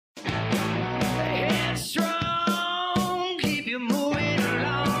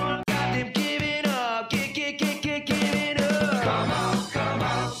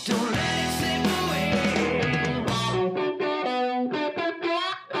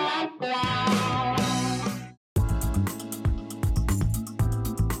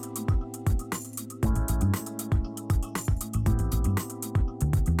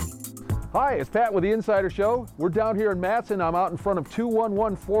Hi, it's Pat with the Insider Show. We're down here in Matteson. I'm out in front of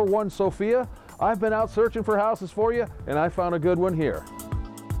 21141 Sophia. I've been out searching for houses for you, and I found a good one here.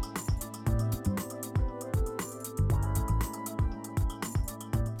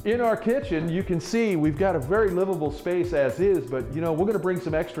 In our kitchen, you can see we've got a very livable space as is, but you know, we're going to bring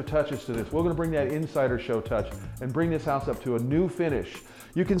some extra touches to this. We're going to bring that Insider Show touch and bring this house up to a new finish.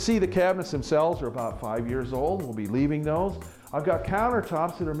 You can see the cabinets themselves are about 5 years old. We'll be leaving those. I've got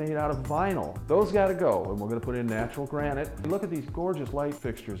countertops that are made out of vinyl. Those got to go, and we're going to put in natural granite. Look at these gorgeous light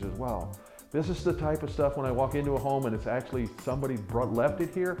fixtures as well. This is the type of stuff when I walk into a home and it's actually somebody left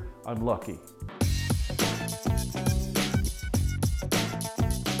it here, I'm lucky.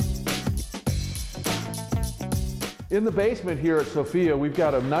 In the basement here at Sophia, we've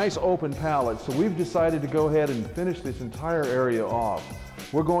got a nice open palette, so we've decided to go ahead and finish this entire area off.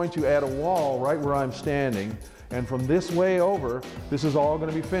 We're going to add a wall right where I'm standing, and from this way over, this is all going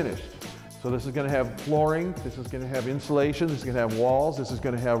to be finished. So this is going to have flooring, this is going to have insulation, this is going to have walls, this is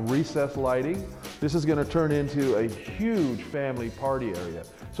going to have recessed lighting. This is going to turn into a huge family party area.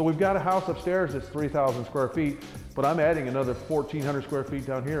 So we've got a house upstairs that's 3,000 square feet, but I'm adding another 1,400 square feet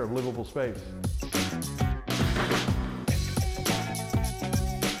down here of livable space.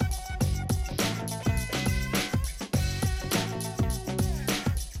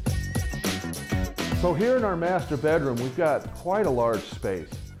 So here in our master bedroom, we've got quite a large space.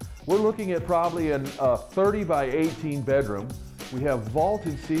 We're looking at probably a 30 by 18 bedroom. We have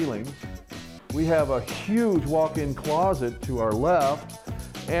vaulted ceilings. We have a huge walk-in closet to our left.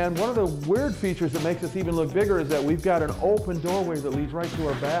 And one of the weird features that makes this even look bigger is that we've got an open doorway that leads right to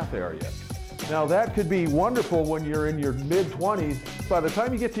our bath area. Now that could be wonderful when you're in your mid-20s. By the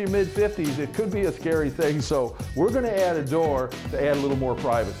time you get to your mid-50s, it could be a scary thing. So we're going to add a door to add a little more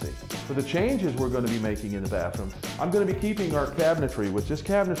privacy. For the changes we're going to be making in the bathroom, I'm going to be keeping our cabinetry, which this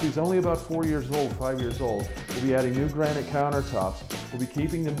cabinetry is only about 4 years old, 5 years old. We'll be adding new granite countertops. We'll be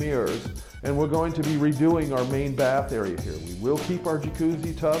keeping the mirrors, and we're going to be redoing our main bath area here. We will keep our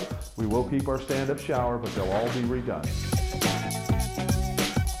jacuzzi tub, we will keep our stand-up shower, but they'll all be redone.